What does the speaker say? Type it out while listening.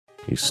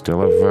He's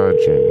still a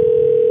virgin.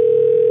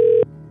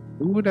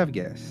 Who would have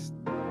guessed?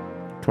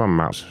 Come on,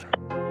 Matt.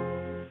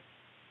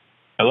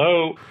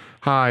 Hello.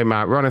 Hi,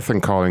 Matt.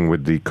 Ronathan calling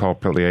with the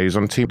corporate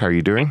liaison team. How are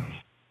you doing?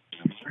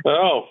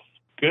 Oh,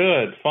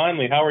 good.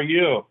 Finally, how are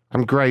you?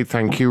 I'm great,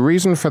 thank you.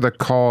 Reason for the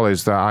call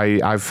is that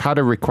I've had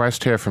a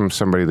request here from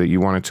somebody that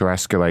you wanted to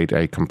escalate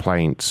a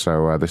complaint,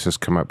 so this has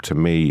come up to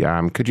me.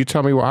 Could you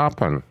tell me what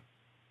happened?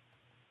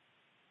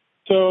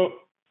 So,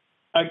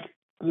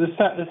 this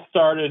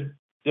started.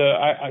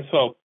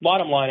 So,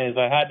 bottom line is,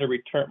 I had to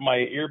return. My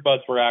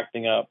earbuds were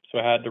acting up, so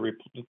I had to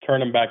return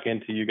them back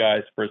into you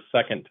guys for a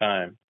second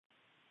time,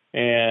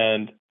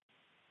 and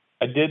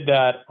I did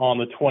that on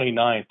the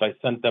 29th. I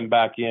sent them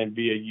back in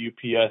via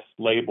UPS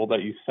label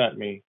that you sent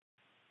me.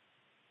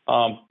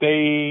 I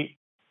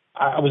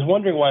was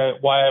wondering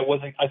why I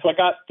wasn't. So I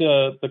got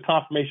the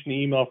confirmation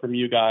email from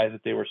you guys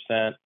that they were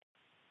sent.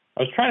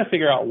 I was trying to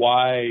figure out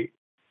why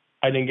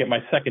I didn't get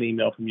my second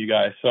email from you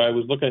guys. So I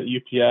was looking at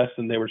UPS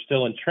and they were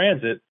still in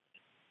transit,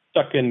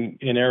 stuck in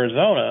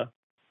Arizona.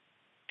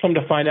 Come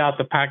to find out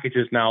the package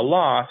is now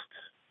lost.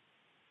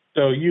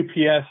 So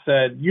UPS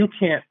said, you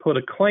can't put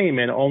a claim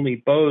in, only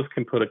Bose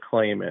can put a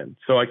claim in.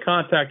 So I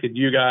contacted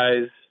you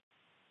guys,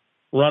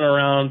 run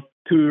around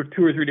two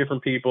or three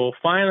different people.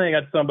 Finally, I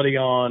got somebody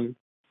on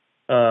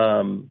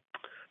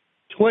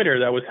Twitter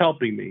that was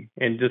helping me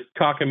and just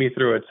talking me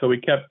through it. So we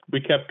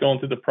kept going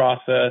through the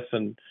process,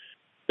 and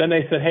then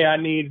they said, hey, I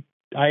need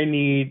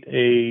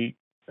a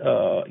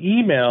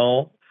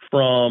email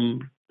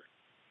from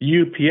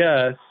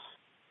UPS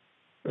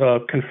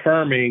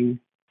confirming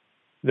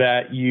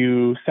that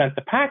you sent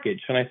the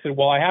package. And I said,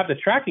 well, I have the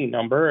tracking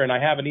number and I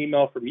have an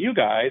email from you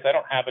guys. I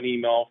don't have an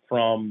email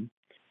from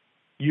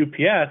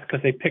UPS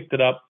because they picked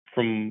it up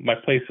from my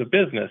place of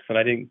business and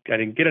I didn't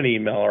get an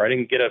email or I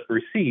didn't get a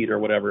receipt or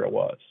whatever it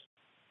was.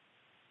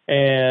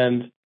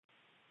 And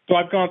so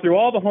I've gone through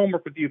all the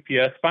homework with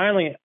UPS.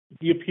 Finally,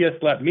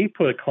 UPS let me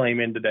put a claim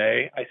in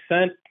today. I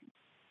sent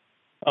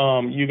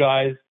you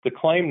guys the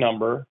claim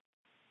number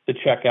to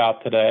check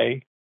out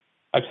today.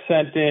 I've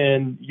sent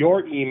in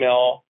your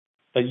email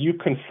that you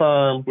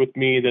confirmed with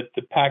me that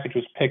the package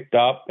was picked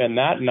up and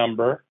that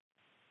number.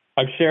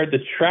 I've shared the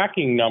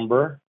tracking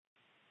number,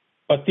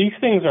 but these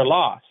things are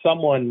lost.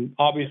 Someone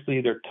obviously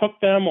either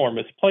took them or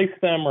misplaced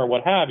them or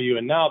what have you,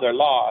 and now they're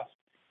lost.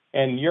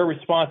 And your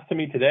response to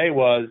me today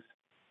was,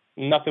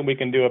 nothing we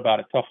can do about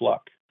it. Tough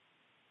luck.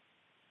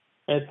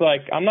 And it's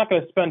like, I'm not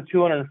going to spend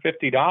 $250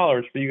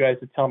 for you guys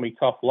to tell me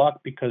tough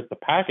luck because the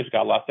package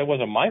got lost. It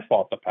wasn't my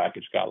fault the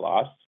package got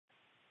lost.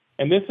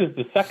 And this is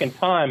the second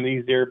time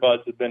these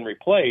earbuds have been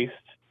replaced.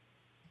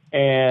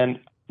 And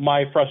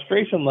my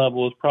frustration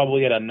level is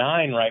probably at a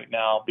 9 right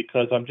now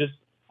because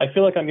I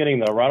feel like I'm getting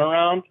the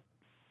runaround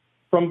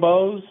from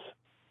Bose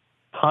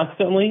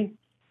constantly.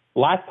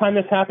 Last time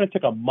this happened, it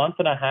took a month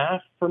and a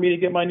half for me to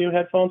get my new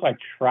headphones. I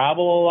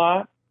travel a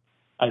lot.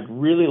 I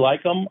really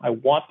like them. I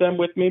want them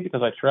with me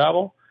because I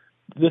travel.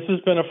 This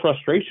has been a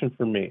frustration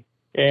for me.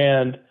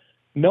 And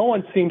no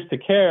one seems to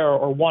care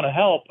or want to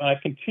help, and I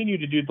continue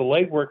to do the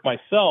legwork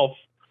myself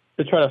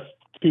to try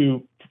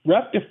to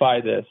rectify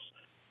this.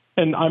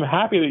 And I'm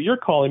happy that you're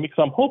calling me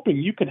because I'm hoping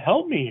you can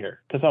help me here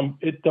because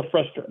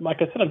like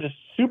I said, I'm just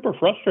super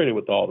frustrated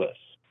with all this.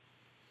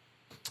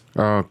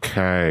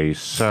 Okay,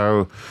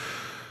 so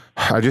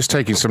I'm just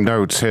taking some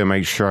notes here,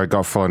 make sure I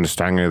got full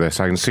understanding of this.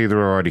 I can see there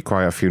are already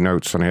quite a few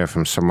notes on here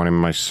from someone in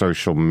my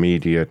social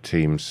media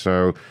team.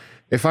 So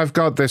if I've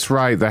got this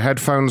right, the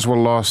headphones were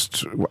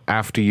lost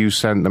after you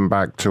sent them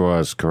back to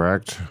us,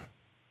 correct?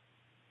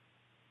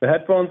 The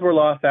headphones were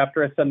lost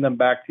after I sent them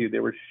back to you. They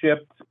were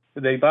shipped.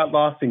 They got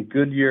lost in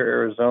Goodyear,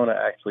 Arizona,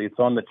 actually. It's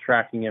on the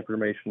tracking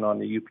information on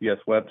the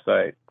UPS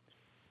website.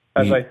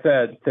 As I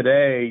said,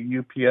 today,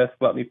 UPS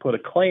let me put a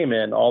claim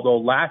in, although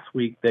last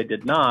week they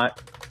did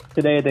not.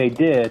 Today they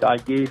did. I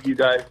gave you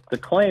guys the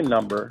claim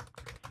number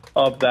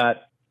of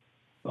that,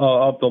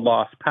 of the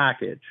lost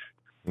package.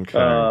 Okay.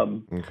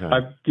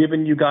 I've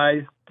given you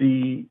guys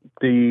the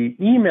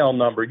email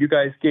number. You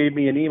guys gave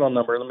me an email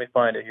number. Let me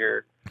find it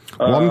here.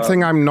 One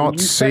thing I'm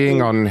not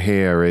seeing on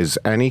here is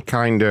any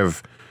kind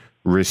of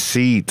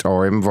receipt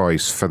or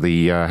invoice for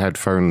the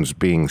headphones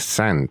being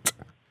sent.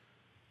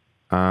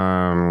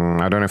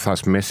 I don't know if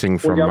that's missing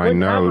from my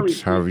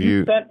notes. Have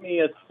you sent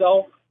me a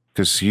self?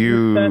 Because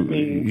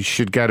you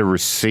should get a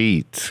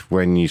receipt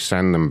when you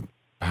send them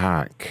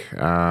back.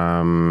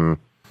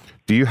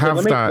 Do you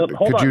have that?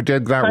 Could you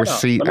dig that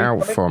receipt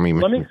out for me?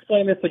 Let me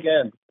explain this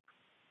again.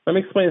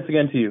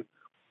 To you.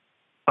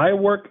 I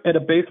work at a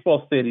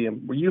baseball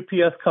stadium where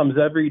UPS comes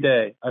every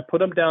day. I put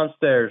them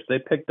downstairs. They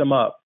pick them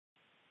up.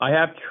 I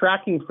have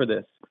tracking for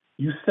this.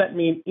 You sent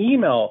me an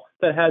email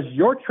that has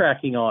your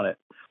tracking on it.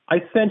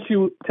 I sent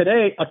you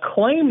today a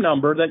claim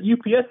number that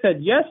UPS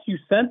said, yes, you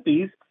sent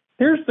these.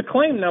 Here's the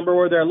claim number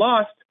where they're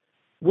lost.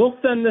 We'll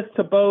send this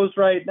to Bose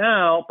right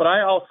now, but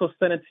I also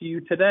sent it to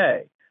you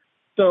today.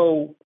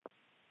 So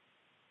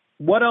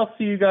what else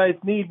do you guys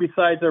need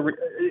besides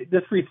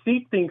this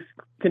receipt thing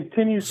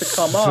continues to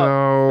come up?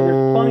 So, And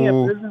there's plenty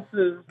of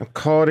businesses.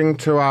 According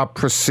to our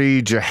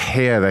procedure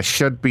here, there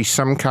should be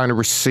some kind of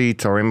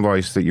receipt or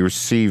invoice that you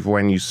receive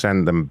when you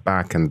send them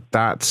back, and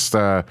that's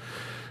the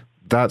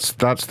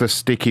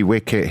sticky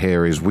wicket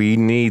here. Is we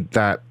need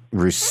that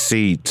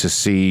receipt to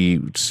see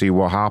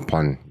what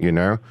happened. You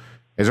know,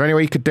 is there any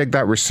way you could dig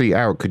that receipt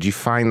out? Could you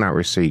find that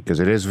receipt?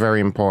 Because it is very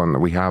important that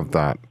we have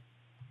that.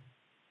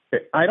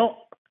 I don't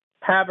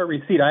have a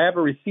receipt. I have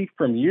a receipt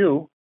from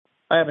you.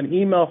 I have an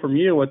email from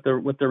you with the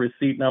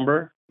receipt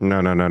number.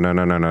 No.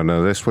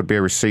 This would be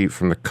a receipt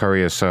from the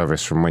courier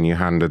service from when you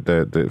handed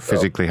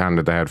physically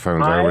handed the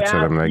headphones over to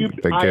them. They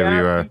give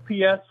you a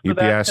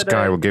UPS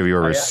guy will give you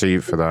a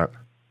receipt for that.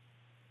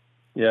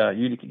 Yeah,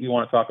 you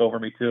want to talk over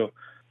me too.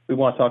 We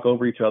want to talk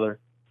over each other.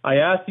 I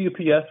asked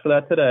UPS for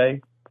that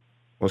today.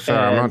 Well, sir,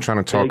 I'm not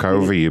trying to talk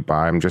over you, but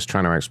I'm just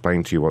trying to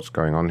explain to you what's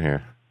going on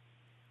here.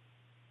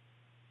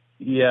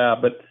 Yeah,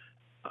 but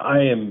I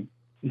am.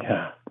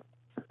 Yeah,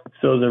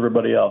 so is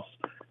everybody else.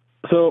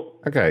 So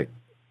okay,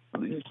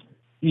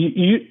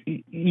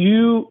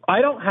 you.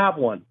 I don't have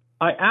one.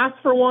 I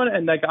asked for one,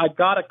 and I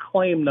got a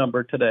claim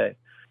number today,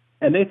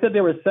 and they said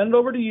they would send it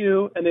over to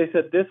you, and they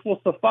said this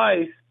will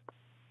suffice,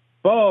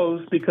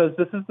 Bose, because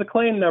this is the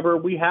claim number.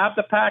 We have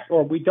the pack,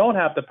 or we don't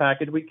have the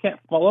package. We can't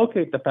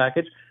locate the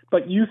package,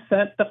 but you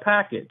sent the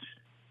package,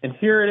 and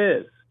here it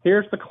is.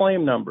 Here's the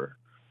claim number.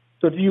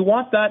 So do you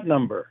want that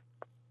number?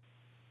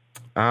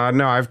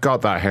 No, I've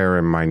got that here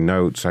in my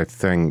notes, I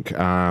think.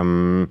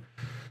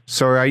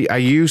 So are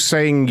you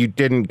saying you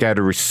didn't get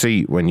a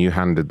receipt when you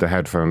handed the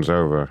headphones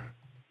over?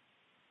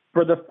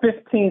 For the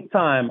 15th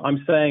time,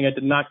 I'm saying I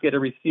did not get a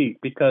receipt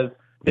because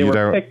they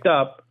were picked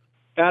up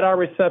at our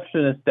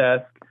receptionist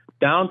desk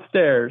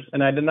downstairs,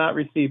 and I did not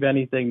receive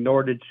anything,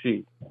 nor did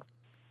she.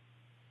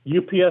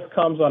 UPS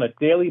comes on a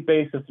daily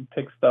basis and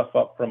picks stuff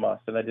up from us,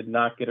 and I did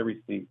not get a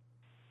receipt.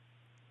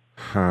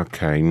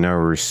 Okay, no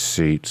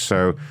receipt.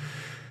 So...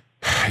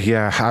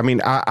 yeah, I mean,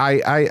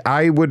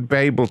 I would be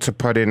able to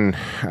put in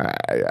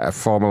a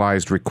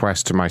formalized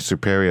request to my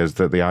superiors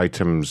that the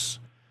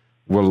items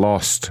were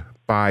lost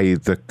by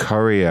the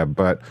courier,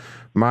 but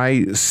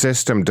my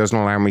system doesn't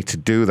allow me to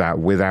do that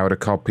without a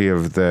copy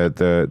of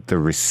the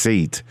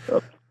receipt.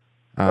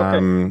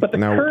 Okay, but the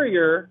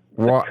courier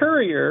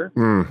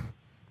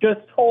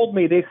just told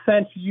me they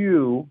sent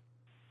you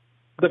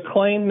the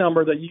claim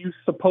number that you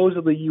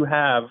supposedly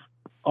have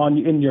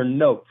in your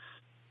notes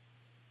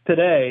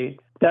today.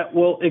 That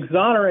will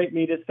exonerate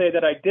me to say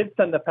that I did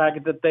send the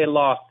package, that they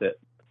lost it.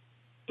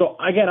 So,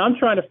 again, I'm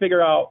trying to figure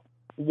out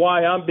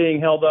why I'm being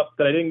held up,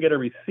 that I didn't get a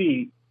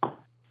receipt,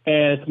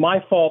 and it's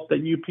my fault that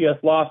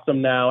UPS lost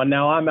them now, and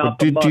now I'm out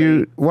the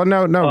money. Well,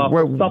 no.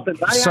 Something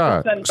I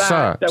have to send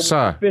back that was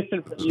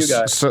sufficient from you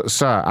guys.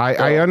 Sir,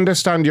 I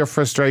understand your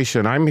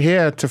frustration. I'm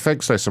here to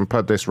fix this and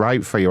put this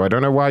right for you. I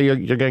don't know why you're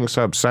getting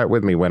so upset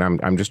with me when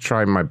I'm just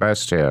trying my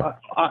best here.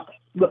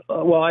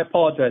 Well, I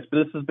apologize,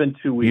 but this has been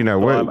 2 weeks. You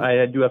know, so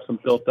I do have some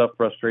built-up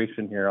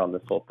frustration here on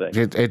this whole thing.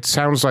 It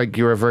sounds like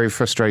you're a very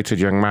frustrated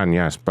young man,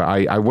 yes, but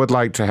I would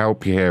like to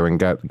help you here and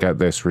get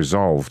this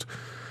resolved.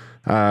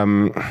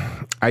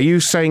 Are you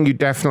saying you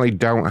definitely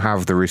don't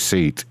have the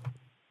receipt?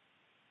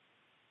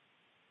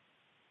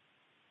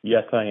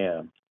 Yes, I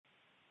am.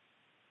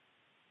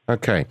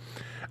 Okay.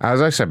 As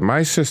I said,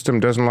 my system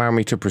doesn't allow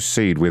me to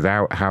proceed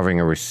without having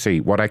a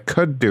receipt. What I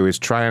could do is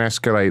try and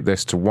escalate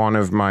this to one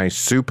of my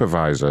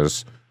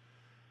supervisors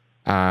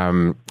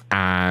and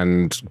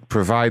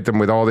provide them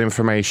with all the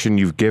information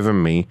you've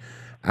given me,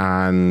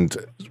 and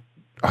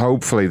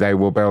hopefully they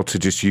will be able to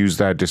just use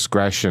their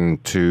discretion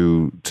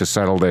to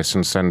settle this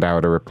and send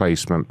out a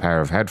replacement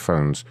pair of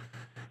headphones.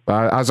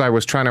 But as I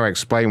was trying to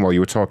explain while you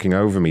were talking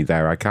over me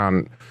there, I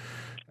can't...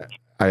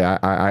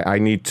 I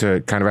need to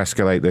kind of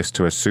escalate this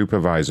to a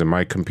supervisor.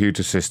 My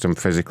computer system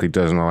physically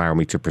doesn't allow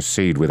me to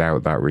proceed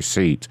without that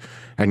receipt.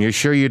 And you're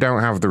sure you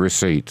don't have the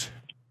receipt?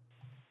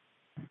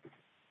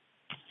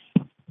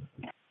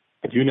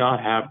 I do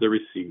not have the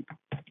receipt.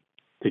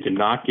 They did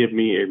not give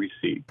me a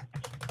receipt.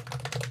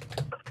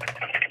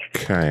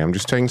 Okay, I'm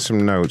just taking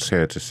some notes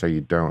here to say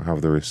you don't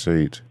have the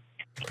receipt.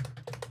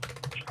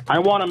 I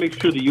want to make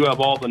sure that you have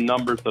all the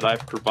numbers that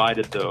I've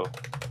provided, though.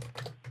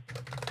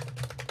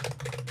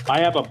 I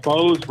have a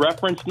Bose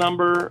reference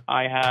number,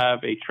 I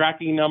have a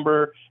tracking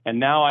number, and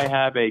now I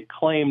have a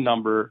claim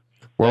number.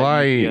 Well,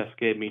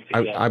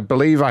 I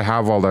believe I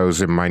have all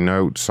those in my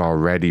notes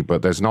already,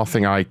 but there's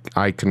nothing I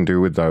can do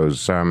with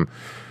those.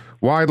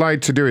 What I'd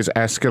like to do is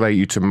escalate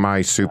you to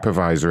my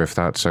supervisor, if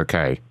that's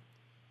okay.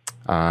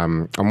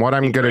 And what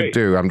I'm going to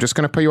do, I'm just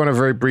going to put you on a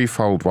very brief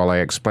hold while I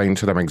explain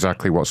to them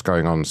exactly what's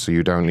going on, so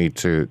you don't need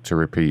to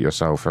repeat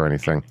yourself or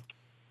anything.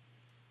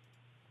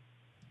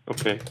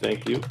 Okay,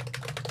 thank you.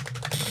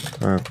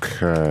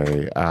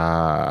 Okay,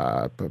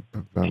 let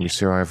me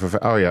see what I have.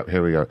 Oh, yeah,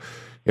 here we go.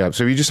 Yeah,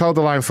 so if you just hold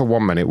the line for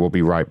 1 minute, we'll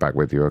be right back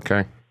with you,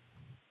 okay?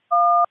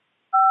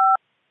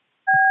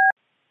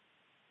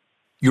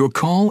 Your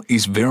call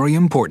is very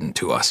important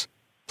to us.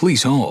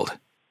 Please hold.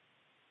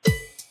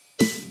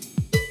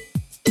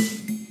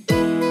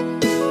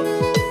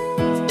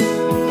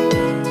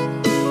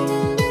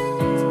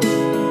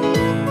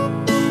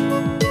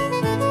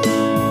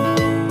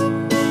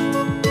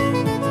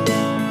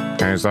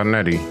 Is that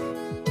Neddy?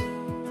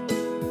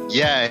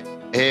 Yeah.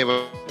 Hey,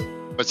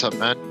 what's up,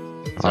 man?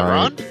 Is that All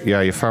Ron? right.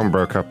 Yeah, your phone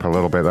broke up a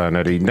little bit there,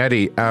 Neddy.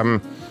 Neddy,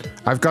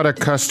 I've got a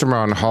customer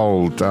on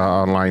hold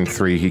on line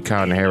 3. He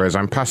can't hear us.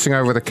 I'm passing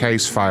over the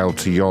case file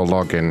to your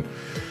login.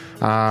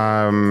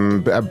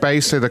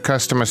 Basically, the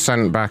customer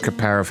sent back a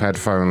pair of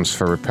headphones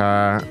for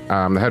repair.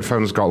 The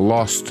headphones got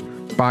lost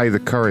by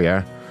the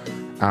courier,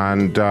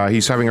 and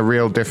he's having a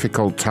real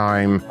difficult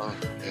time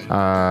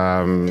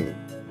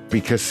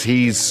because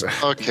he's...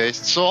 Okay,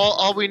 so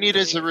all we need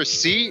is a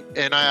receipt,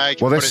 and I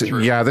can Well, put it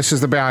through. this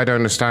is the bit I don't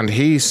understand.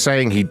 He's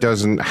saying he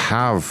doesn't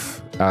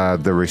have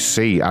the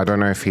receipt. I don't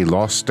know if he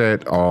lost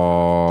it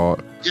or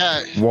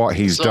what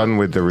he's done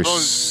with the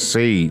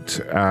receipt.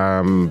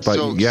 But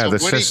the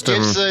system...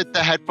 when he gives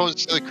the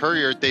headphones to the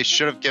courier, they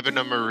should have given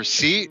him a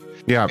receipt.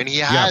 Yeah, and he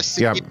has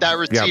to keep that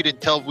receipt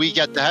until we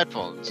get the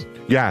headphones.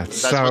 Yeah,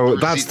 so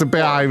that's the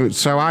bit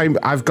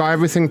I've got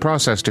everything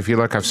processed. If you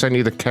look, I've sent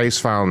you the case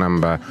file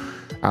number.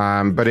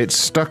 But it's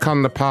stuck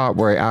on the part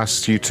where it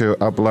asks you to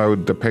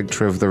upload the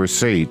picture of the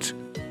receipt.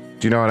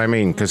 Do you know what I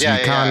mean? Because you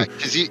can't.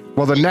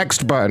 Well, the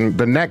next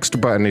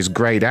button is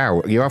grayed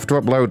out. You have to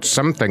upload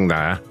something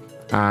there,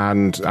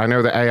 and I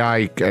know the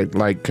AI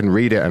can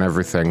read it and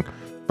everything,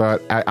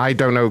 but I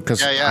don't know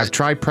because I've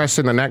tried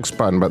pressing the next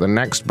button, but the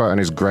next button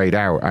is grayed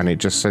out and it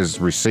just says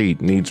receipt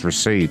needs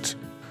receipt.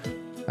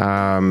 You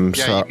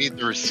need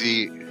the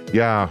receipt.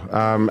 Yeah.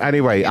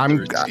 Anyway,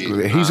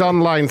 he's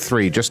on line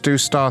 3. Just do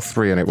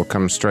 *3 and it will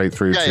come straight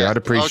through to you. I'd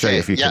appreciate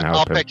if you can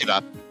help him. I'll pick it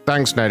up.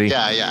 Thanks, Neddy.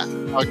 Yeah.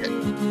 Okay.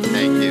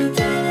 Thank you.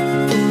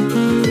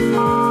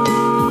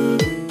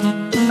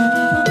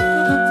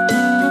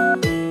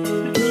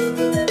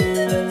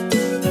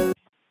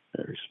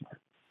 Very smart.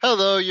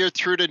 Hello, you're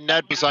through to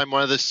Ned because I'm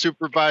one of the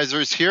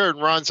supervisors here,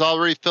 and Ron's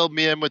already filled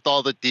me in with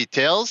all the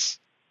details.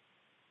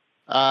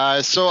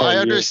 So I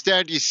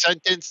understand you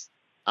sentenced.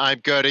 I'm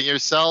good. And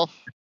yourself?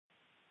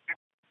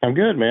 I'm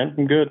good, man.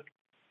 I'm good.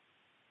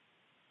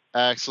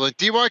 Excellent.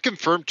 Do you want to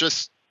confirm,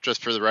 just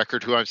for the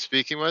record, who I'm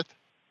speaking with?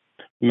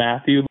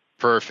 Matthew.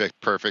 Perfect.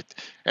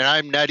 And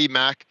I'm Nettie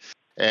Mac.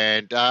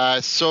 And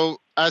so,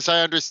 as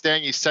I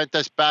understand, you sent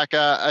us back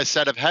a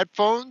set of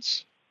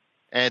headphones,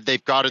 and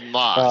they've gotten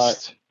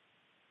lost.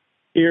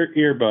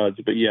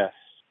 Earbuds, but yes.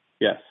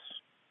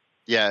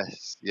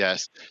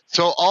 Yes.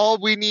 So all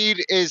we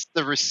need is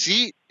the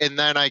receipt, and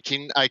then I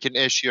can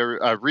issue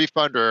a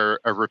refund or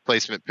a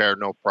replacement pair,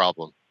 no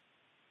problem.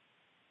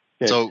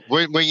 Okay. So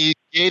when you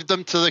gave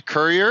them to the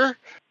courier,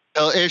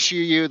 they'll issue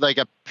you like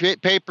a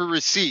paper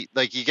receipt,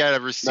 like you get a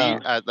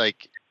receipt at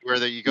like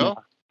where you go.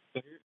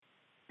 No.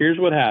 Here's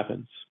what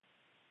happens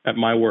at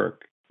my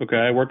work. Okay,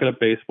 I work at a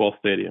baseball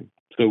stadium,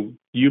 so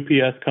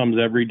UPS comes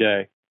every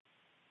day.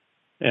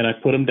 And I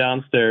put them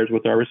downstairs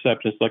with our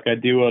receptionist like I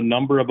do a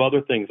number of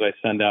other things I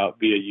send out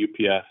via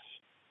UPS.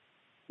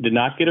 Did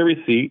not get a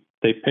receipt.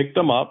 They picked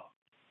them up.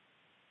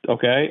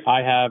 Okay.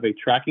 I have a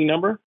tracking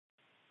number.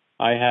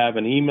 I have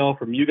an email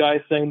from you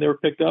guys saying they were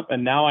picked up.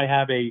 And now I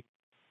have a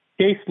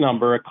case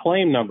number, a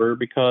claim number,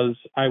 because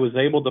I was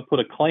able to put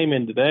a claim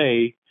in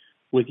today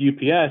with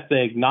UPS.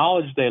 They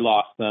acknowledged they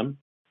lost them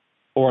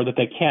or that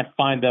they can't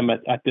find them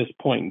at this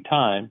point in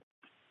time.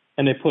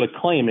 And they put a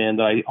claim in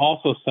that I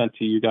also sent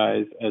to you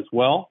guys as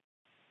well.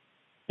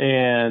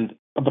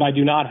 But I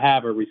do not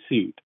have a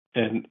receipt.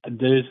 And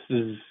this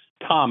is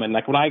common.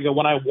 Like when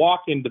I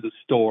walk into the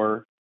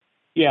store,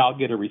 I'll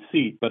get a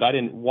receipt, but I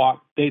didn't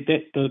walk.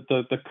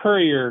 The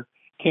courier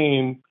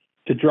came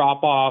to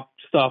drop off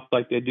stuff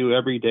like they do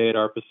every day at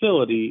our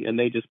facility, and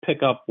they just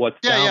pick up what's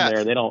down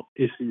there. They don't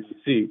issue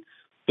receipts.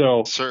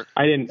 So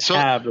I didn't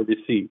have a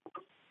receipt.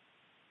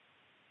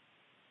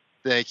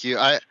 Thank you.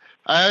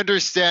 I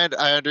understand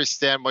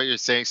what you're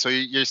saying. So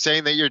you're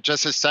saying that you're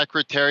just a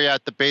secretary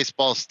at the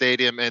baseball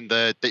stadium and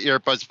the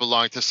earbuds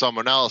belong to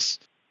someone else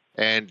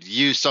and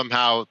you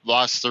somehow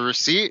lost the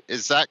receipt.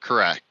 Is that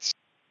correct?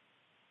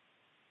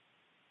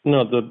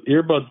 No, the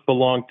earbuds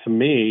belong to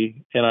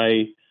me, and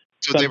I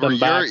sent them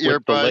back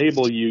with the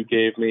label you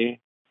gave me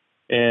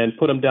and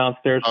put them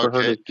downstairs for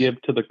her to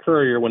give to the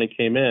courier when he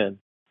came in.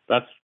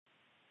 That's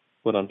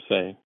what I'm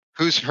saying.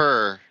 Who's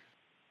her?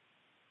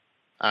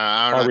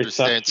 I don't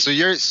understand. So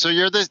you're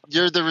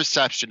the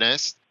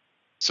receptionist.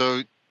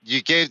 So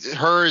you gave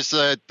her as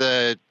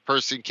the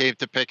person came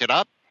to pick it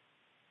up.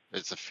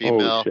 It's a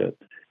female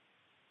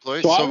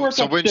employee.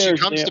 So when she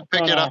comes to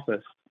pick it up,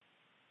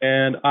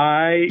 and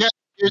I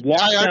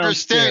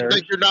understand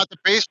that you're not the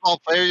baseball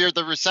player. You're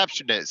the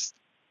receptionist,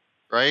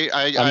 right?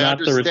 I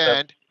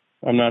understand.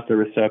 I'm not the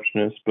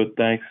receptionist, but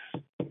thanks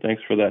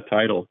for that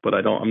title. But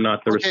I'm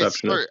not the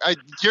receptionist.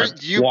 Sorry.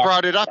 You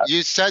brought it up.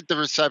 You said the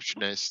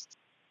receptionist.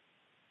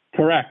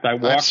 Correct. I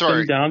walked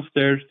them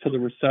downstairs to the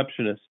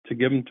receptionist to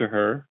give them to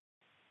her.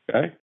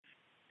 Okay.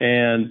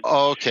 And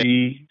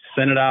she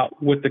sent it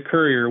out with the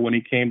courier when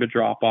he came to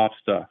drop off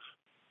stuff.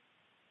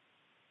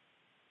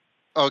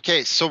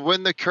 Okay. So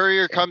when the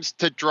courier comes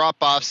to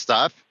drop off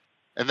stuff,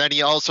 and then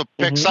he also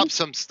picks up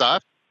some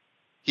stuff,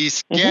 he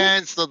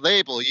scans the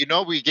label.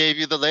 We gave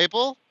you the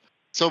label.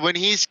 So when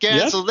he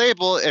scans Yes. the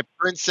label, it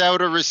prints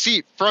out a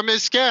receipt from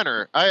his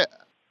scanner.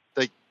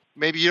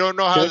 Maybe you don't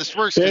know how this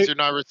works because you're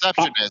not a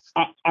receptionist.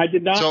 I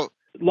did not. So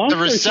Long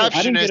the story short,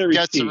 I didn't get receptionist a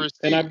gets a receipt,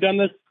 and receipt. I've done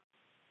this.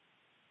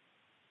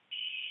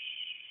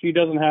 She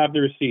doesn't have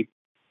the receipt,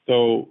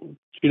 so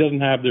she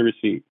doesn't have the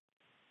receipt.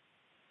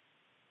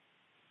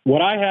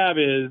 What I have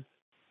is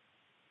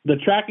the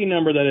tracking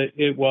number that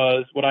it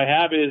was. What I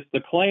have is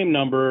the claim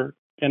number,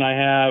 and I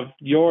have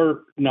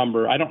your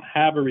number. I don't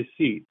have a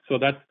receipt, so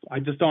I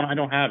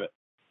don't have it.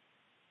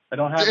 I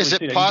don't have a Is receipt. it I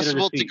can get a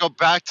possible to receipt. go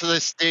back to the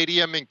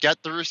stadium and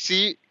get the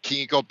receipt? Can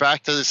you go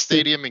back to the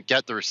stadium and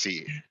get the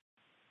receipt?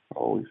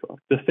 Holy fuck.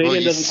 The stadium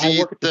you doesn't. I see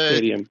work at the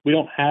stadium. We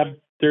don't have.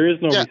 There is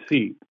no Yeah.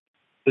 receipt.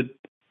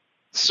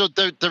 So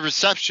the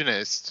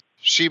receptionist,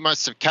 she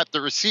must have kept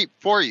the receipt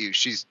for you.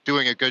 She's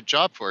doing a good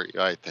job for you,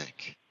 I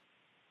think.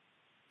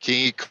 Can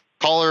you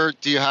call her?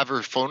 Do you have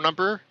her phone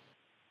number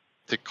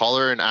to call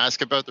her and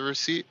ask about the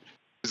receipt?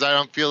 Because I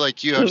don't feel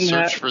like you have Doesn't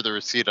searched have- for the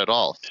receipt at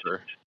all,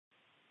 sir.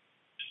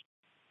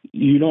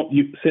 You don't.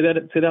 You say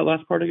that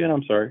last part again.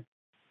 I'm sorry.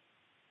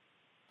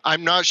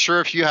 I'm not sure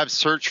if you have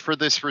searched for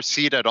this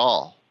receipt at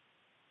all.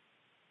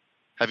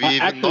 Have you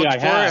even Actually, looked I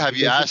for it? Have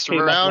you because asked this came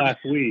up around?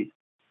 last week.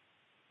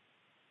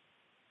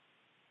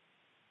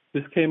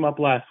 This came up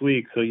last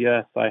week, so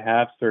yes, I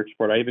have searched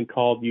for it. I even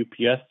called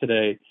UPS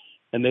today,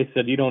 and they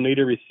said you don't need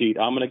a receipt.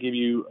 I'm going to give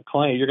you a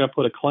claim. You're going to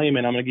put a claim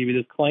in. I'm going to give you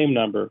this claim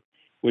number,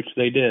 which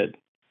they did.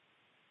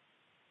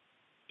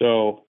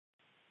 So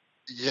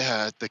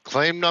Yeah, the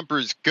claim number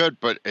is good,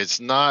 but it's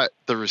not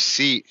the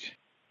receipt.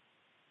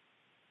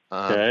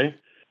 okay.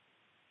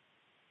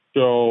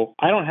 So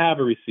I don't have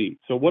a receipt.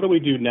 So what do we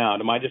do now?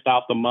 Am I just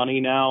out the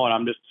money now and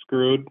I'm just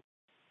screwed?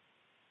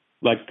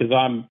 Like, because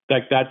I'm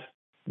like that's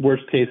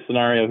worst case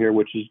scenario here,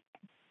 which is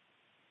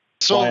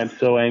why I'm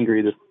so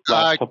angry this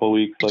last couple of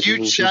weeks. Like, could you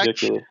this is check?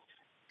 ridiculous.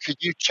 Could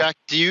you check?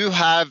 Do you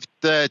have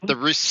the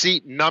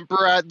receipt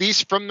number at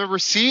least from the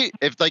receipt?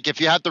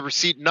 If you have the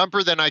receipt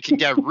number, then I can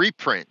get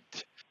reprint.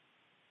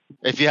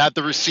 If you have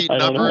the receipt I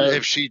don't number, have-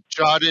 if she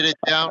jotted it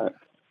down.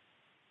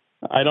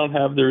 I don't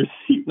have the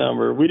receipt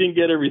number. We didn't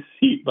get a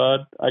receipt,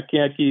 bud. I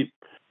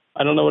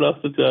don't know what else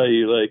to tell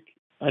you. Like,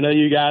 I know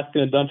you asked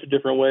in a bunch of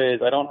different ways.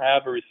 I don't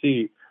have a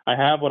receipt. I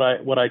have what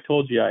I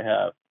told you I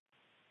have.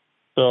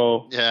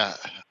 So Yeah.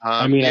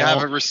 I mean, you I have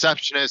a don't-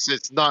 receptionist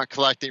that's not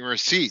collecting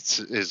receipts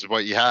is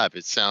what you have,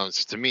 it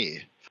sounds to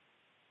me.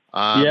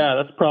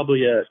 yeah, that's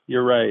probably it.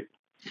 You're right.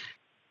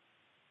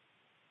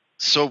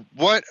 So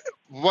what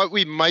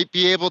we might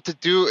be able to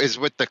do is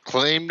with the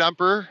claim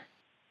number,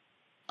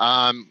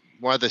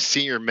 one of the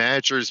senior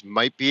managers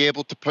might be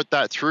able to put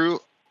that through.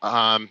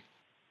 I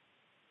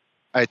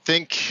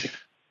think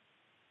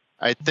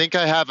I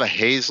have a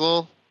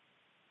Hazel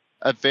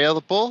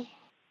available.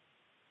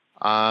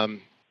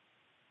 I'm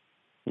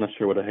not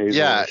sure what a Hazel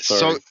Yeah, is.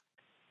 Sorry.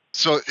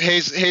 so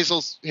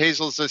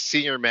Hazel's a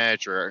senior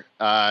manager.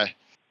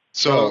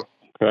 So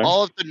Okay.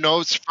 all of the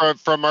notes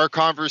from our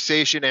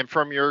conversation and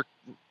from your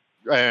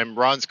and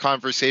Ron's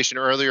conversation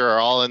earlier are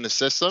all in the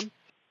system.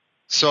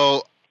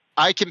 So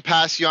I can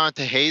pass you on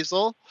to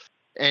Hazel,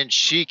 and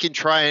she can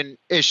try and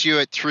issue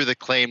it through the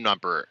claim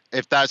number,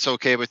 if that's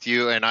okay with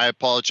you. And I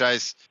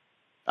apologize.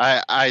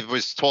 I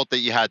was told that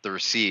you had the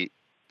receipt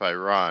by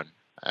Ron.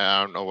 I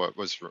don't know what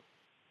was.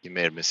 You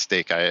made a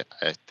mistake, I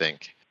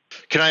think.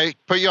 Can I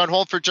put you on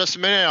hold for just a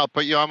minute? And I'll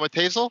put you on with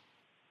Hazel.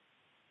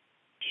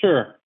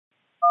 Sure.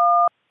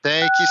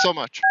 Thank you so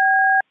much.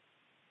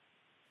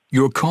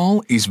 Your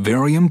call is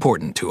very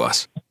important to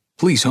us.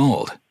 Please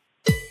hold.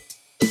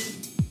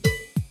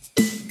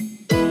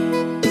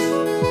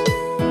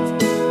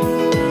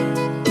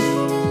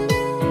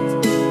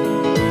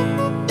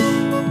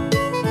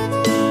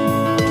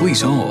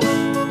 Please hold.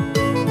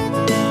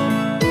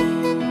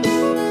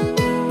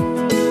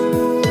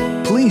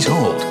 Please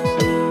hold.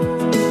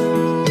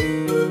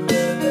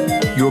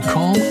 Your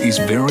call is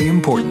very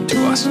important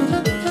to us.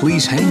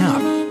 Please hang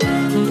up.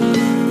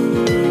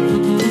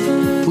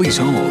 Please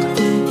hold.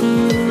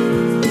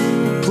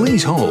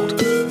 Please hold.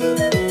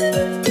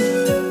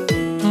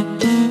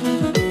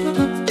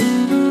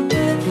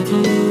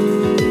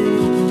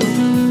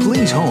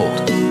 Please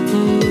hold.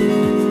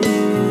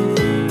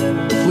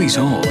 Please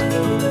hold.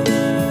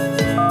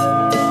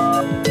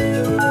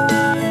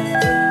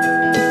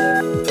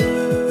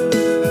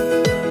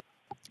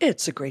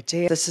 It's a great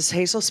day. This is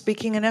Hazel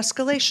speaking in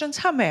Escalations.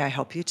 How may I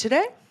help you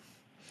today?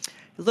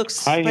 It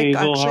looks Hi, like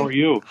Hazel. How are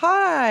you?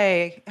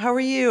 Hi. How are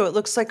you? It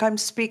looks like I'm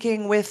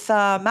speaking with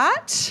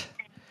Matt.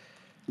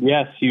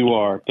 Yes, you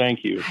are.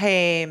 Thank you.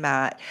 Hey,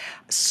 Matt.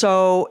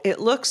 So it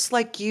looks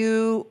like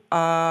you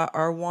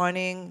are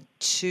wanting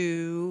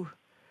to.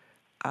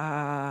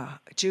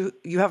 Do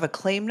you have a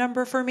claim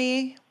number for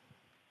me?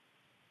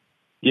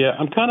 Yeah,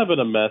 I'm kind of in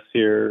a mess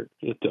here.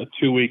 It's a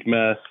 2-week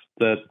mess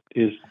that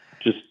is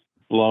just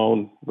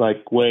blown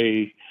like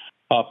way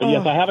up. And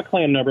yes, I have a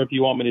claim number if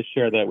you want me to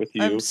share that with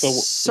you. I'm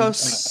so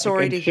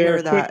sorry to share hear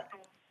a quick- that.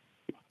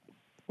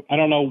 I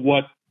don't know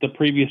what the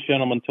previous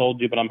gentleman told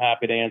you, but I'm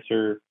happy to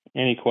answer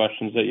any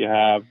questions that you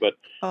have. But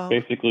Oh.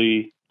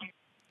 basically,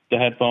 the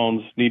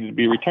headphones needed to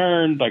be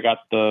returned. I got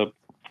the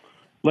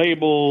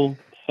label,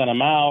 sent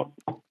them out,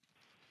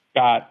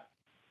 got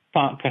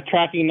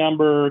tracking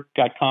number,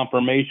 got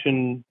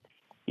confirmation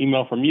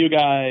email from you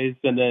guys,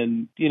 and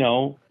then,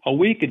 a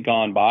week had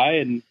gone by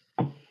and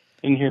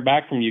didn't hear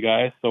back from you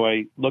guys. So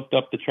I looked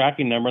up the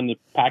tracking number, and the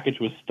package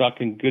was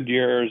stuck in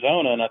Goodyear,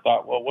 Arizona. And I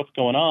thought, well, what's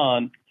going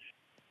on?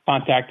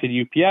 Contacted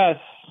UPS.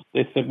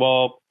 They said,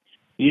 well,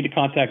 you need to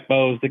contact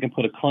Bose. They can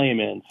put a claim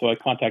in. So I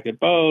contacted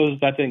Bose.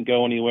 That didn't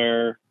go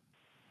anywhere.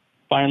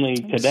 Finally,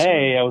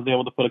 today, I was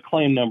able to put a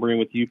claim number in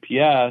with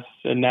UPS.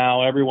 And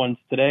now everyone's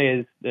today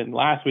is, and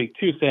last week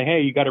too, saying,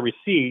 hey, you got a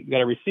receipt. You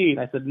got a receipt.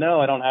 And I said,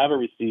 no, I don't have a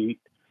receipt.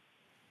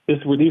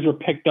 These were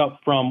picked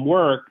up from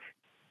work,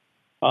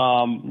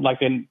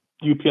 like an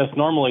UPS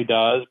normally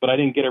does, but I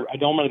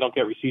normally don't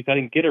get receipts. I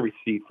didn't get a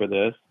receipt for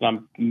this.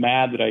 I'm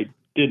mad that I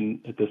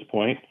didn't at this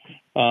point.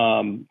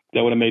 That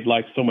would have made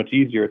life so much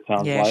easier, it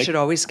sounds like. Yeah, you should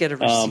always get a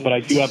receipt. But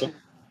I do have say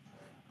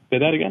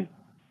that again?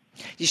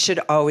 You should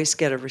always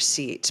get a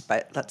receipt,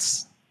 but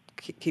let's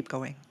keep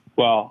going.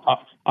 Well,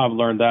 I've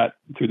learned that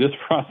through this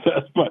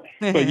process, but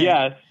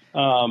yes.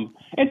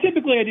 And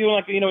typically I do,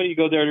 like, when you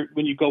go there,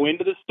 when you go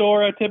into the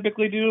store, I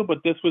typically do,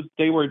 but they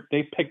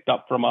picked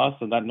up from us,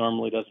 and that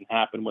normally doesn't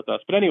happen with us.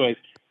 But anyways,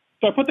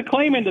 so I put the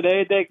claim in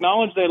today. They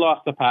acknowledged they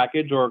lost the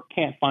package or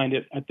can't find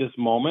it at this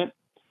moment,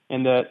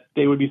 and that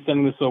they would be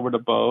sending this over to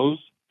Bose,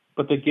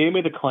 but they gave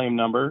me the claim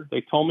number. They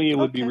told me it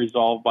would be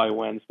resolved by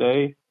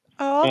Wednesday.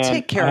 Oh, I'll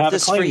take care of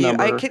this for you.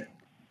 I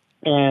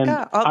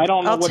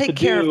don't know what to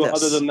do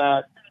other than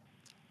that.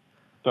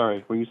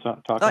 Sorry, were you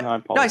talking? I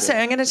apologize. No, I say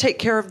I'm going to take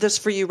care of this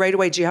for you right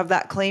away. Do you have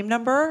that claim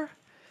number?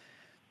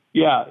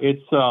 Yeah,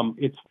 it's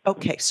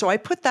okay. So I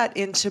put that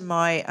into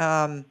my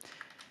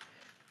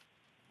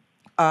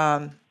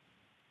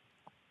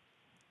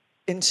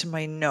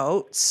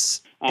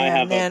notes. I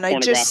have a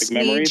pornographic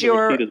memory. The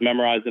receipt is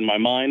memorized in my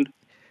mind.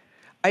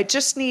 I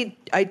just need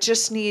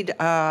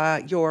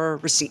your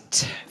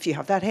receipt. If you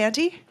have that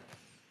handy.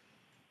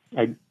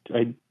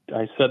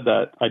 I said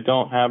that I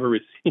don't have a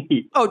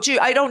receipt. Oh,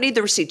 I don't need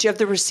the receipt. Do you have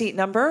the receipt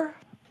number?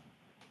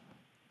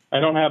 I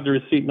don't have the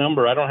receipt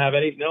number. I don't have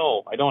any.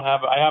 No, I don't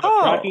have. I have a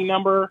tracking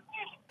number.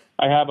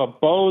 I have a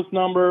Bose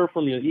number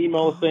from your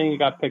email thing. It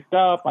got picked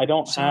up. I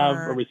don't have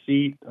a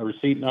receipt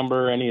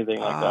number, anything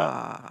like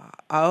that.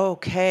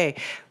 Okay.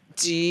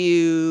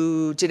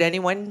 Did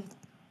anyone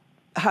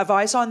have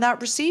eyes on that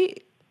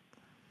receipt?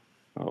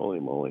 Holy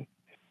moly.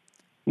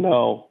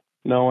 No.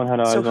 No one had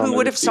eyes on the receipt. So who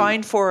would have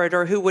signed for it,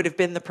 or who would have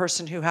been the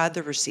person who had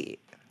the receipt?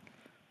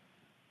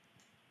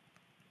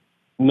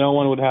 No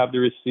one would have the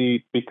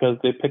receipt because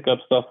they pick up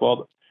stuff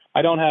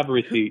I don't have a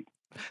receipt.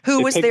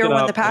 Who was there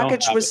when the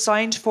package was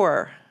signed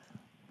for?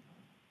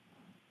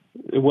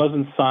 It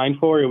wasn't signed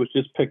for. It was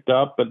just picked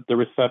up, but the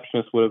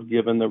receptionist would have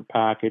given the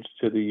package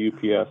to the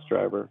UPS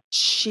driver.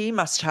 She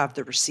must have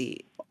the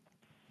receipt.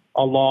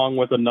 Along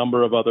with a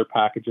number of other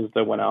packages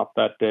that went out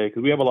that day,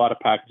 because we have a lot of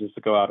packages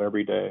that go out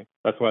every day.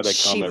 That's why they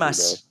come every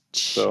day.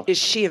 So, is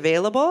she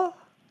available?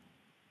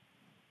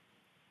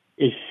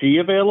 Is she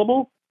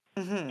available?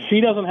 Mm-hmm. She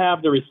doesn't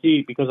have the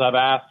receipt because I've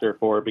asked her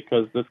for it,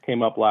 because this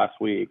came up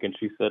last week and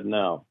she said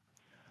no.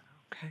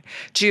 Okay.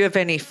 Do you have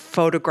any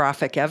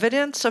photographic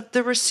evidence of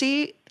the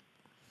receipt?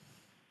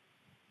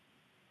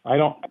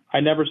 I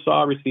never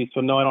saw a receipt,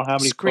 so no, I don't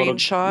have any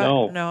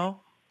screenshot.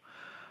 No.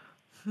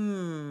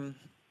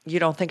 You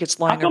don't think it's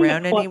lying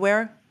around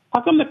anywhere?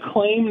 How come the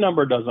claim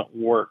number doesn't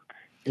work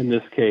in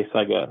this case,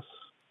 I guess?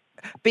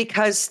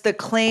 Because the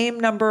claim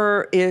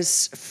number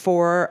is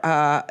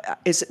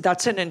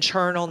that's an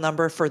internal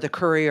number for the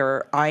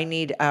courier. I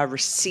need a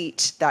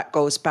receipt that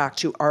goes back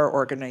to our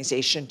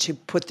organization to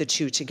put the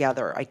two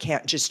together. I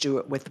can't just do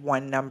it with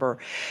one number.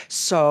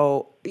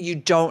 So you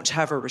don't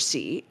have a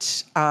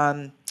receipt.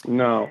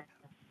 No.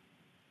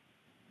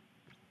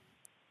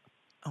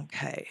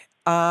 Okay.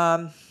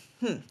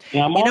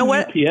 Yeah, I'm on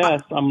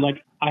UPS. I'm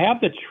like, I have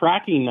the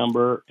tracking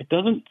number. It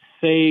doesn't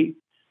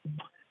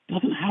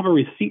have a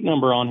receipt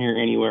number on here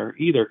anywhere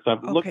either. Because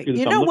I've looked through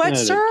this. I'm looking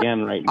at it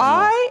again right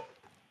now.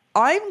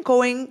 I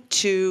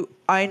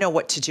know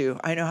what to do.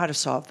 I know how to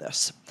solve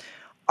this.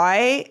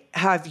 I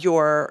have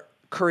your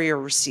courier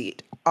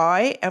receipt.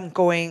 I am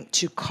going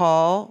to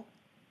call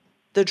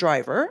the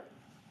driver,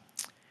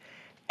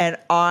 and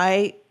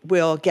I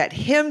will get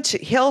him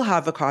he'll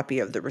have a copy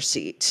of the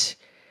receipt.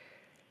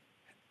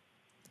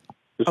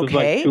 This was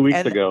like 2 weeks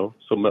ago,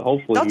 so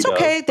hopefully that's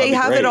okay. They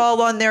have it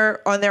all on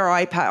their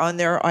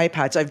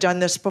iPads. I've done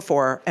this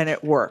before, and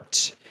it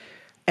worked,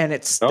 and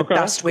it's the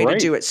best way to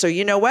do it. So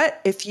you know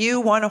what? If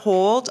you want to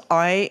hold,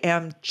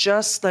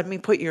 let me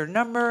put your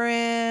number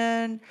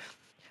in.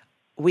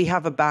 We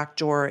have a back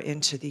door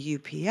into the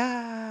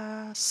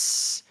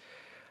UPS.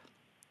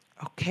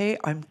 Okay,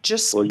 I'm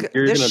just. Well,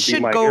 you're going to be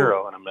my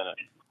hero in a minute.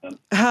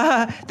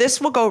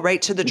 This will go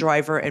right to the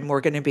driver, and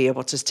we're going to be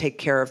able to take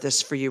care of this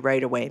for you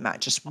right away,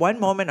 Matt. Just one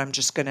moment. I'm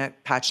just going to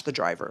patch the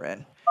driver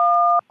in.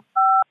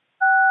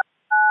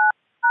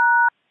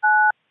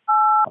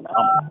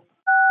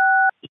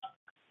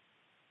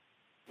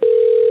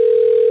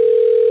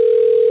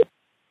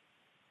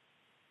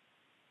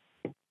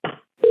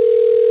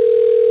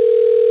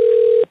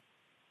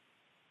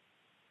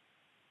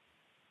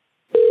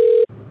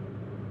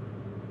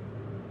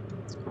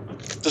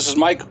 This is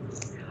Mike.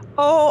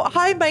 Oh,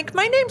 hi, Mike.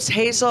 My name's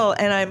Hazel,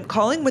 and I'm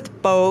calling with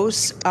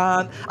Bose.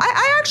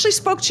 I actually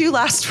spoke to you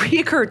last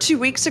week or 2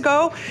 weeks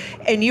ago,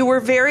 and you were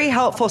very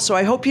helpful. So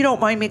I hope you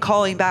don't mind me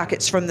calling back.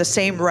 It's from the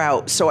same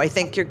route, so I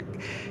think you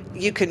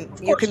can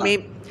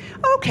maybe.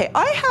 Okay,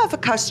 I have a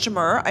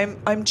customer.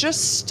 I'm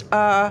just.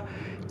 Can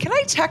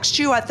I text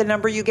you at the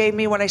number you gave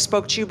me when I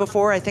spoke to you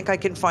before? I think I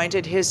can find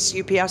it. His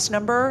UPS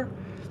number.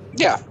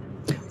 Yeah.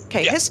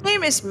 Okay, yeah. His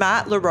name is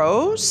Matt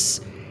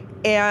LaRose.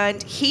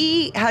 And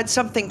he had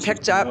something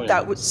picked up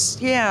that was,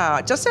 he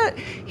had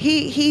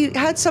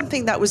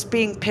something that was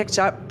being picked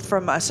up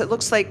from us. It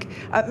looks like,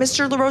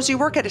 Mr. LaRose, you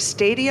work at a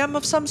stadium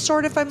of some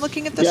sort, if I'm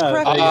looking at this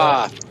correctly?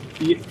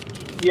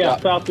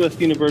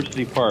 Southwest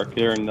University Park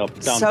there in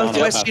downtown.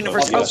 Southwest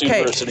University.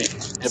 Okay. Yep.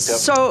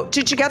 So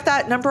did you get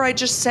that number I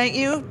just sent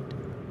you?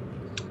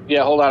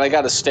 Yeah, hold on. I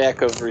got a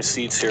stack of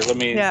receipts here. Let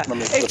me.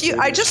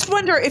 I just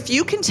wonder if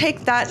you can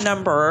take that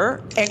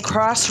number and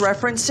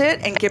cross-reference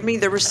it and give me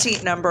the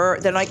receipt number,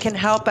 then I can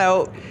help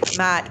out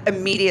Matt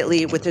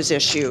immediately with his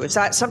issue. Is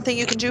that something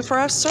you can do for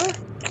us, sir?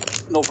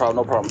 No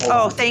problem. Hold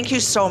on. Thank you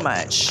so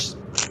much.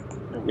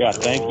 Yeah,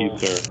 thank you,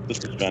 sir.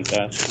 This is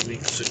fantastic. 2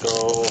 weeks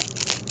ago.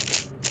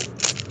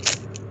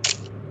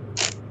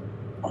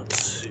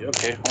 Let's see.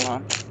 Okay, hold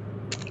on.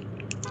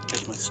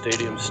 Here's my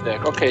stadium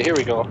stack. Okay, here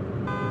we go.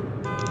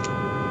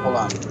 Hold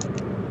on.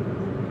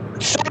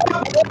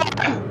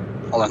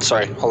 Hold on,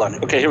 sorry. Hold on.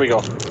 Okay, here we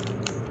go.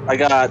 I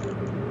got a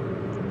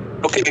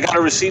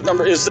receipt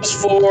number. Is this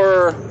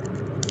for...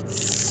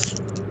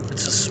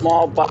 It's a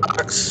small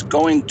box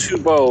going to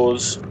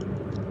Bose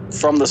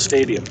from the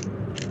stadium.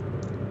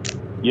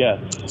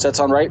 Yes. Does that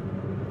sound right?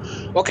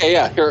 Okay,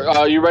 yeah. Here,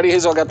 you ready,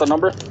 Hazel? I got the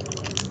number.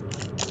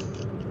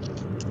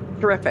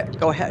 Terrific.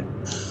 Go ahead.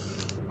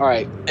 All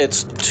right.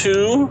 It's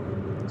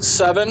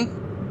 27...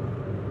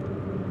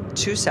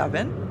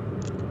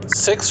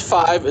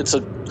 65. It's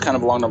a kind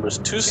of long number. It's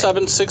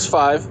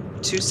 2765.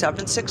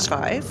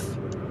 2765.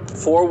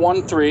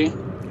 413.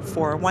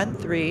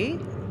 413.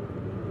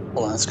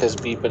 Hold on, this guy's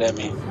beeping at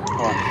me.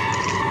 Hold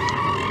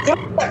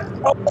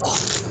on.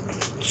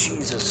 Oh,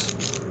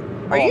 Jesus.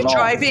 Are you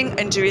driving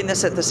and doing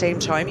this at the same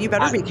time? You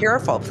better be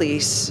careful,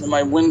 please.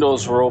 My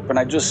windows were open.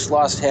 I just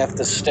lost half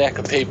the stack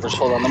of papers.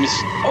 Hold on, let me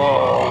see.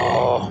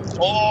 Oh,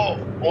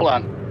 hold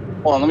on.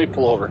 Let me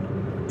pull over.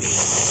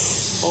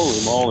 Holy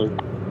moly.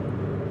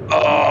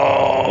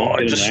 Oh,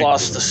 I just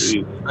lost this.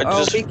 Be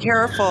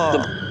careful.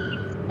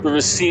 The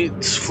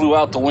receipts flew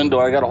out the window.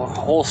 I got a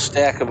whole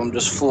stack of them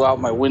just flew out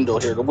my window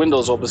here. The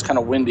window's open. It's kind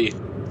of windy.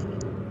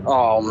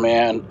 Oh,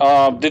 man.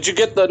 Did you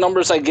get the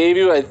numbers I gave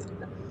you?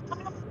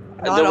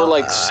 There were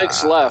like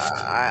 6 left.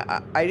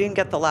 I didn't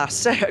get the last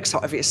 6,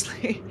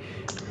 obviously.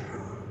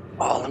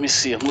 Oh, let me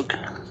see. I'm looking.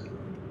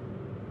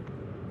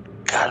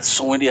 God, it's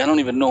so windy. I don't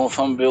even know if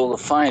I'm going to be able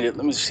to find it.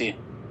 Let me see.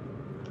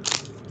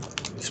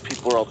 These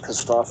people are all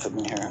pissed off at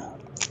me here.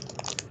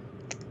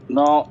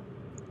 No.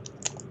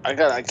 I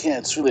can't.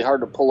 It's really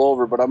hard to pull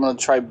over, but I'm going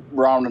to try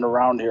rounding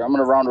around here. I'm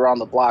going to round around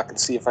the block and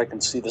see if I can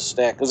see the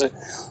stack. Because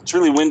it's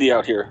really windy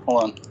out here.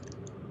 Hold on.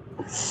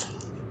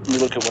 Let me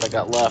look at what I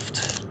got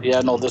left.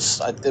 Yeah, no,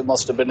 it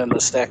must have been in the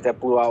stack that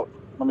blew out.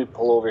 Let me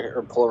pull over here,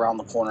 or pull around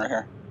the corner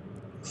here.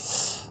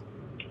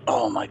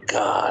 Oh, my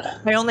God.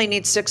 I only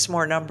need 6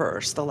 more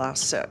numbers, the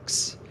last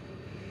 6.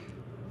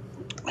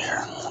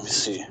 Here, let me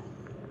see.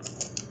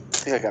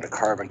 I think I got a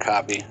carbon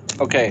copy.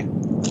 Okay,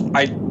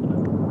 I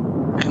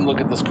can look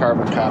at this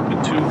carbon copy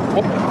too.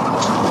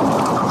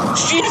 Oh.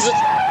 Jesus!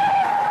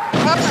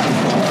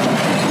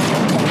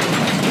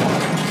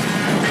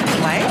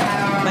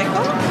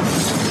 Michael?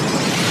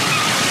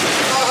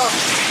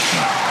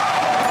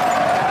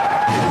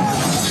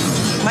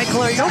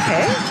 Michael, are you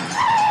okay?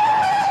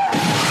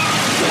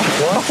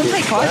 Oh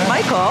my God,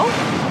 Michael!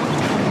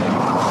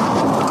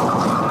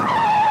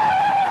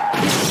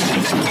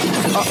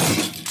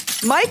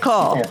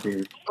 Michael!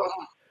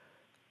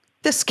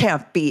 This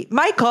can't be.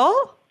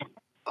 Michael?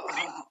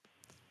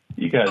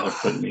 You guys are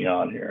putting me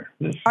on here.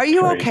 Are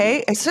you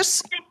okay?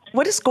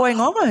 What is going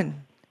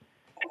on?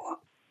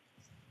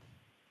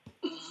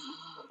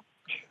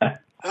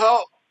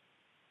 Help!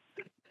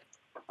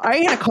 Are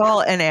you going to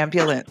call an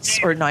ambulance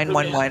or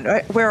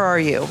 911? Where are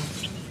you?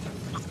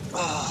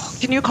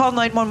 Can you call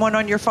 911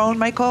 on your phone,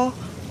 Michael?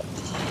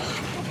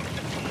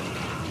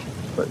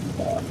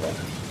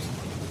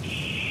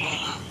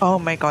 Oh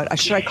my God!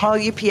 Should I call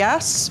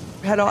UPS?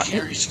 Head on. I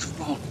can't reach the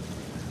phone.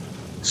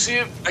 See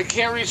if I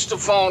can't reach the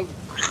phone.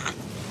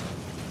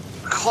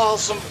 Call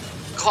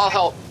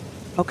help.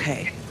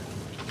 Okay.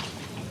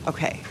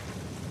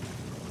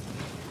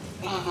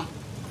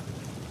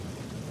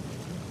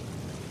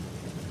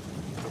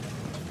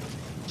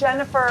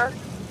 Jennifer,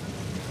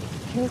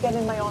 can you get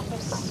in my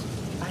office?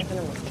 I have an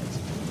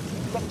emergency.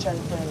 Get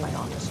Jennifer in my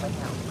office right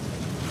now.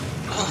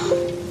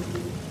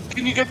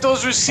 Can you get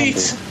those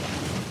receipts?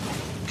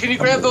 Can you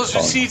grab those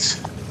receipts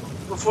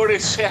before they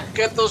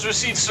get those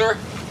receipts, sir?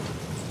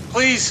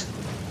 Please.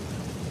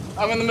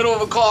 I'm in the middle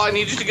of a call. I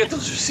need you to get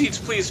those receipts,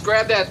 please.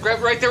 Grab that.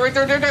 Grab right there, right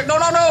there, right there. No,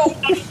 no, no.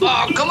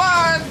 Oh, come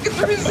on. Get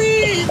the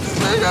receipts.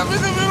 I'm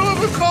in the middle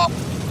of a call.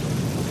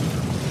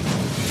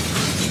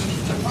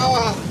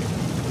 Oh.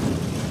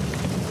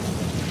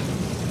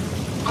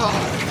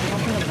 Oh.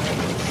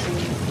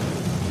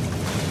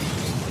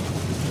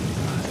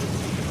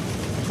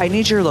 I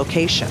need your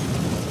location.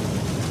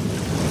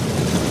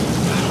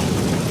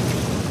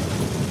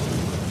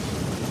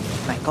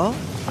 Michael?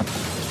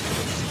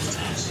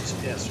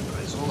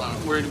 Hold on,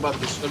 I'm worried about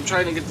this. I'm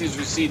trying to get these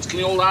receipts. Can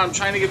you hold on? I'm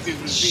trying to get these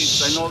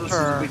receipts. I know this is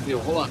a big deal.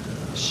 Hold on.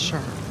 Sure.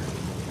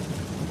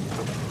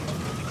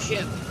 I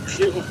can't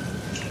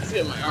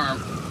feel my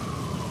arm.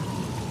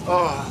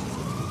 Oh.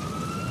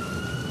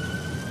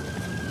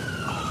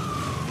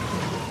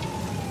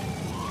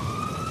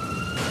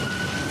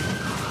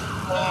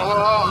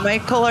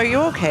 Michael, are you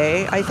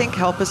okay? I think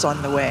help is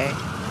on the way.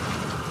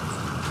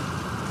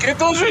 Get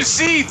those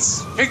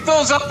receipts! Pick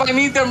those up. I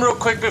need them real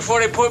quick before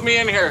they put me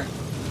in here.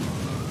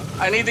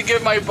 I need to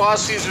give my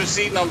boss these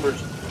receipt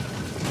numbers.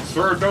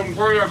 Sir, don't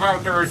worry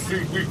about the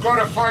receipt. We've got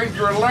to find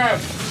your lab.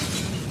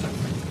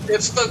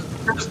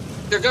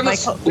 They're gonna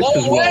blow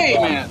away,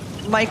 man.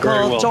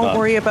 Michael, don't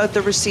worry about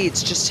the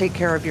receipts. Just take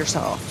care of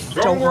yourself.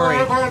 Don't worry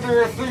about the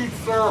receipts,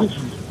 sir.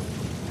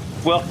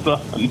 Well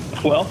done.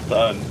 Well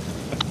done.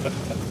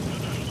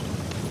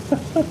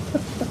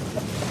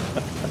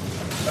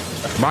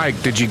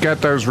 Mike, did you get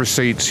those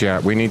receipts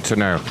yet? We need to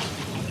know.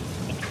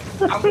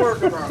 I'm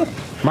working on it.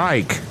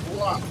 Mike.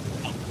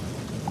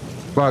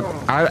 Look,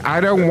 I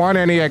don't want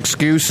any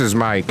excuses,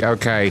 Mike,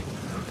 okay?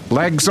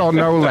 Legs or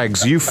no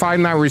legs, you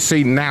find that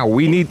receipt now.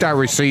 We need that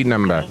receipt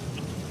number.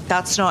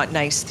 That's not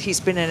nice. He's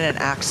been in an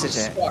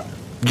accident.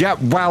 Yeah,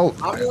 well,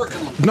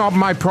 not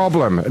my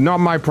problem. Not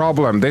my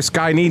problem. This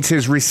guy needs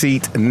his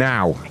receipt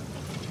now.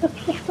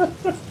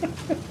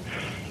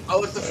 I'll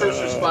let the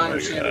first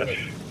responders handle it.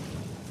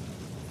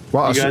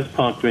 Well, you guys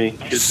punked me.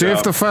 See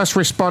if the first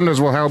responders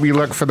will help you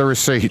look for the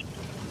receipt.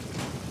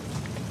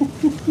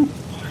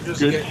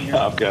 Good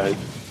job, guys.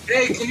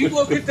 Hey, can you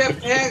look at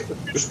that bag?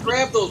 Just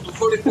grab those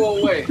before they go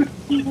away.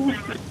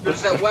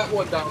 There's that wet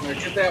one down there.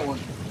 Get that one.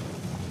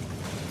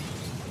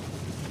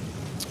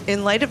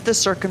 In light of the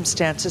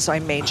circumstances, I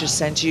may just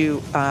send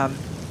you a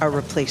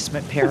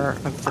replacement pair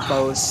of the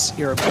Bose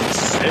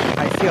earbuds.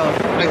 I feel.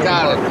 I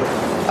got it.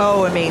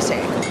 Oh,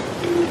 amazing.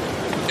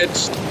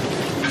 It's.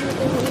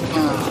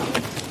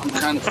 I'm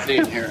kind of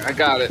staying here. I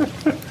got it.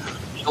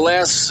 The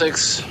last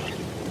 6,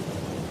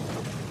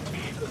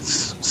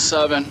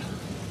 7.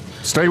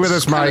 Stay with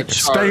us, Mike.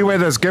 Stay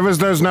with us. Give us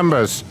those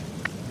numbers.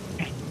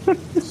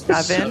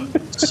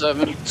 7.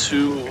 7,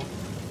 2,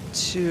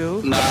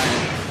 2. 9.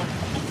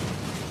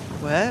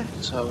 What?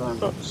 7,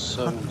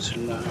 2,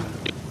 9.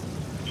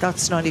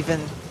 That's not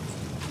even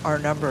our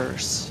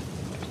numbers.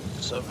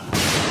 7.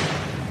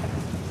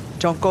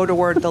 Don't go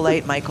toward the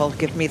light, Michael.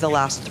 Give me the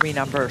last 3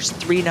 numbers.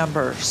 3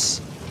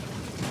 numbers.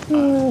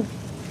 No.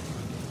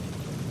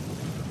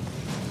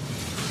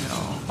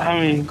 I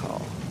mean,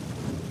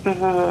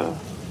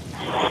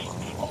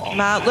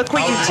 Matt, look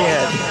what you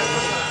did.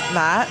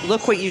 Matt,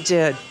 look what you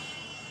did.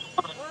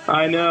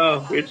 I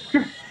know. It's.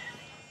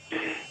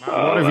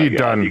 What have you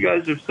done? You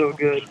guys are so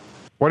good.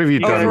 What have you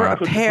done, Over a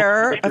Matt?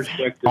 pair of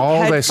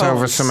All this over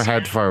headphones. some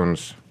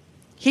headphones.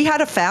 He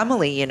had a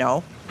family, you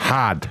know.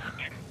 Had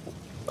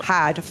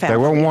a family. They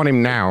won't want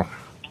him now.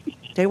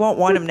 They won't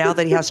want him now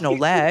that he has no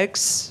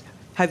legs.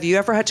 Have you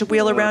ever had to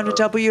wheel around a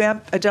double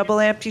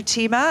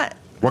amputee, Matt?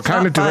 What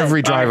kind of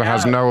delivery driver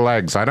has no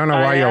legs? I don't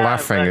know why you're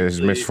laughing. It's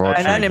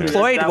misfortune. An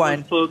unemployed that one.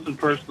 Was close and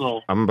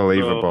personal.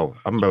 Unbelievable.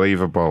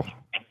 Unbelievable.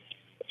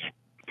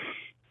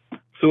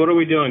 So what are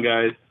we doing,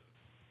 guys?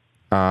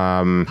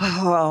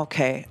 Oh,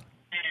 okay.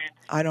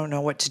 I don't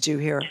know what to do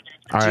here.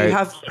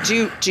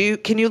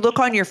 Can you look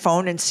on your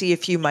phone and see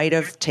if you might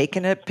have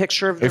taken a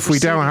picture of the receipt? If we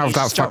don't have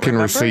that fucking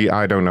receipt,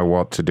 I don't know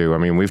what to do. I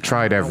mean, we've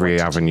tried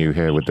every avenue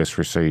here with this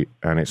receipt,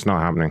 and it's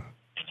not happening.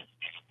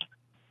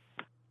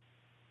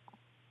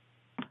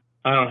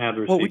 I don't have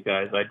the receipt,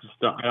 guys. I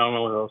don't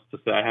know what else to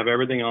say. I have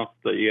everything else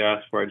that you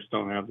asked for. I just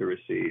don't have the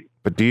receipt.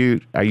 But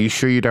are you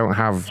sure you don't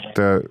have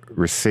the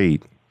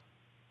receipt?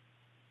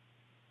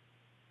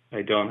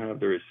 I don't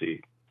have the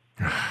receipt.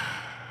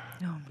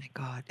 Oh my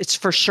God. It's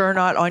for sure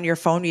not on your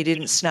phone. You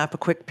didn't snap a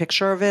quick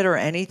picture of it or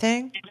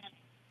anything?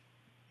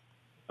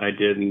 I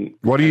didn't.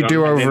 What do you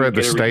do over at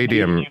the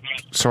stadium?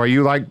 So are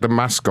you like the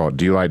mascot?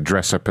 Do you like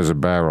dress up as a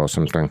bear or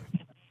something?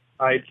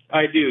 I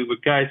do,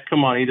 but guys,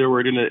 come on. Either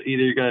you're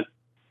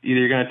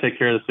gonna take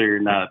care of this or you're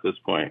not at this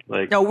point.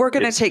 No, we're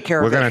gonna take care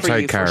of it. We're gonna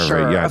take care of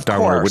it. Yeah,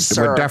 don't worry.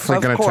 We're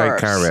definitely gonna take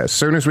care of it. As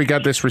soon as we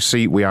get this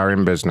receipt, we are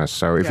in business.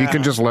 So if you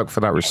can just look for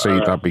that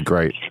receipt, that'd be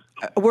great.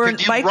 Can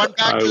you run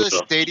back to the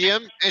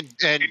stadium and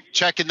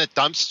check in the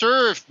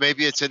dumpster if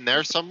maybe it's in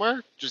there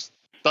somewhere?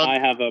 I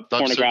have a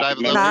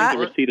pornographic memory.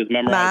 The receipt is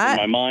memorized in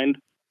my mind.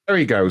 There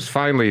he goes.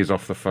 Finally, he's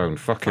off the phone.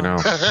 Fucking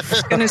hell. I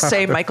was going to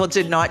say, Michael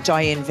did not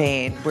die in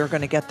vain. We're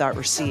going to get that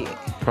receipt.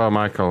 Poor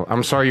Michael.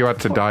 I'm sorry you had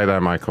to die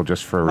there, Michael,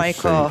 just for a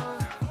receipt.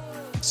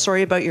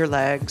 Sorry about your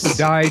legs. He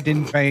died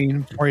in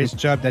vain for his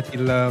job that he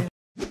loved.